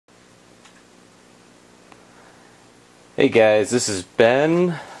Hey guys, this is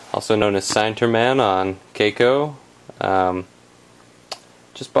Ben, also known as Sinterman on Keiko.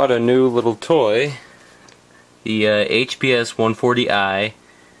 Just bought a new little toy, the HPS140I,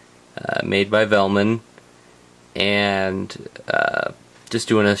 made by Velleman, and just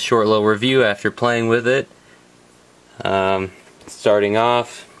doing a short little review after playing with it. Starting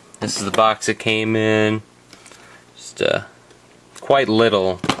off, this is the box it came in. Just quite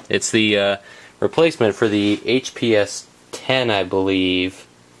little. It's the replacement for the HPS10, I believe.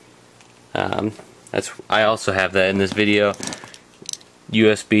 I also have that in this video.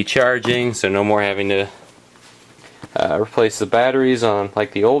 USB charging, so no more having to replace the batteries on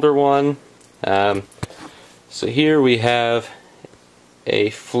like the older one. So here we have a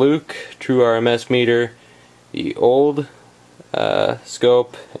Fluke True RMS meter, the old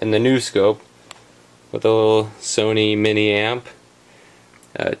scope and the new scope with a little Sony mini amp.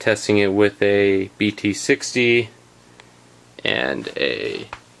 Testing it with a BT60 and a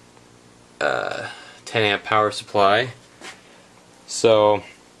 10 amp power supply. So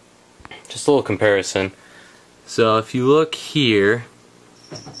just a little comparison. So if you look here,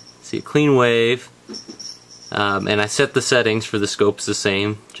 see a clean wave, and I set the settings for the scopes the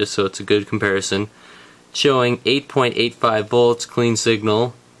same just so it's a good comparison. Showing 8.85 volts clean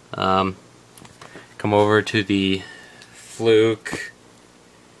signal. Come over to the Fluke,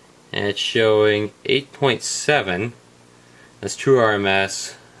 and it's showing 8.7. That's true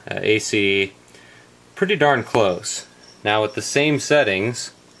RMS, AC, pretty darn close. Now with the same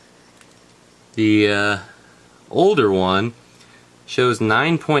settings, the older one shows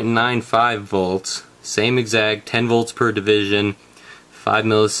 9.95 volts, same exact 10 volts per division, 5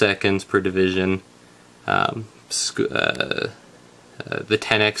 milliseconds per division, the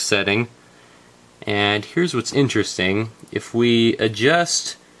 10x setting. And here's what's interesting: if we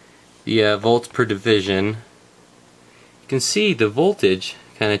adjust the volts per division, you can see the voltage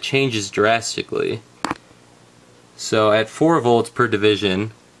kind of changes drastically. So at 4 volts per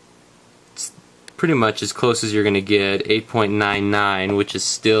division, it's pretty much as close as you're going to get, 8.99, which is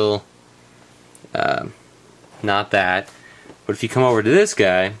still not that. But if you come over to this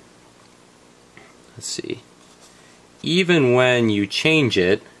guy, let's see, even when you change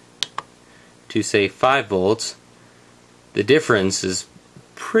it to say 5 volts, the difference is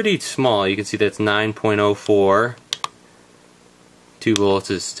pretty small. You can see that's 9.04. 2 volts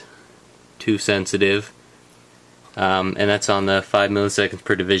is too sensitive, and that's on the 5 milliseconds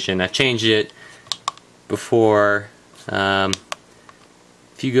per division. I changed it before. If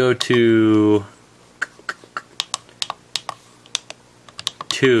you go to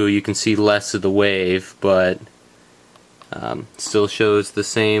 2, you can see less of the wave, but still shows the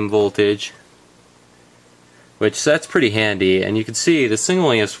same voltage, which that's pretty handy. And you can see this thing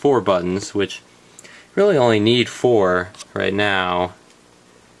only has 4 buttons, which really only need 4 right now.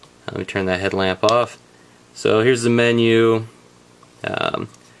 Let me turn that headlamp off. So here's the menu.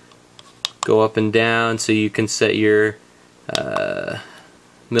 Go up and down so you can set your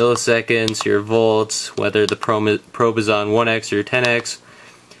milliseconds, your volts, whether the probe is on 1x or 10x,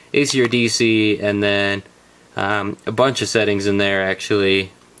 AC or DC, and then a bunch of settings in there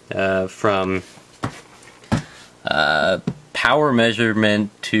actually, from power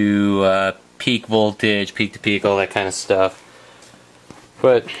measurement to peak voltage, peak to peak, all that kind of stuff.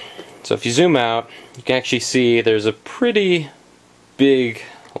 But so if you zoom out, you can actually see there's a pretty big,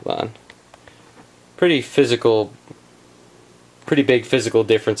 pretty big physical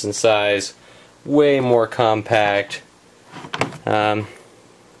difference in size. Way more compact, about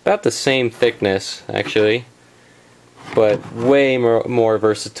the same thickness actually, but way more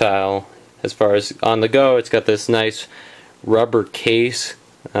versatile. As far as on the go, it's got this nice rubber case.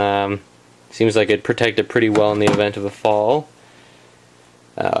 Seems like it'd protect it pretty well in the event of a fall.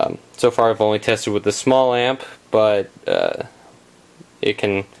 So far I've only tested with the small amp, but it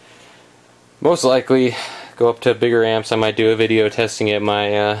can most likely go up to bigger amps. I might do a video testing it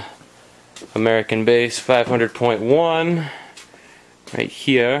my American Bass 500.1 right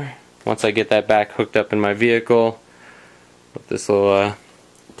here, once I get that back hooked up in my vehicle with this little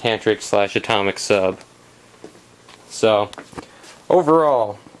tantric / atomic sub. So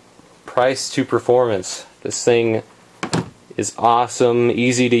overall, price to performance, this thing is awesome,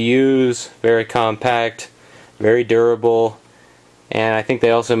 easy to use, very compact, very durable, and I think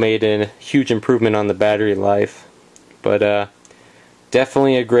they also made a huge improvement on the battery life. But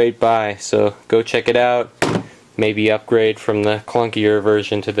definitely a great buy, so go check it out. Maybe upgrade from the clunkier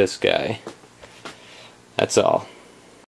version to this guy. That's all.